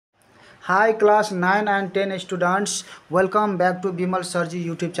Hi class 9 and 10 students, welcome back to Bimal Sarji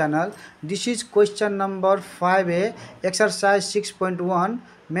YouTube channel. This is question number 5a, exercise 6.1,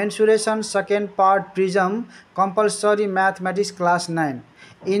 mensuration second part Prism, compulsory mathematics class 9.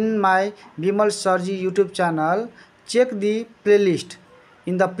 In my Bimal Sarji YouTube channel, check the playlist.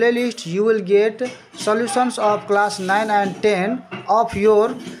 In the playlist, you will get solutions of class 9 and 10 of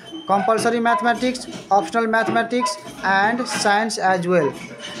your compulsory mathematics, optional mathematics and science as well.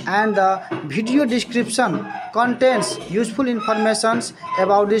 And the video description contains useful informations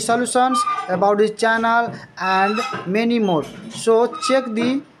about the solutions, about the channel and many more. So check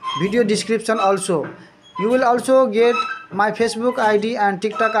the video description also. You will also get my Facebook ID and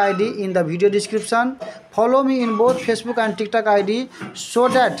TikTok ID in the video description. Follow me in both Facebook and TikTok ID so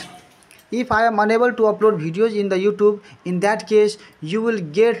that if I am unable to upload videos in the YouTube, in that case you will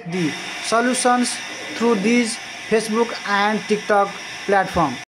get the solutions through these Facebook and TikTok platform.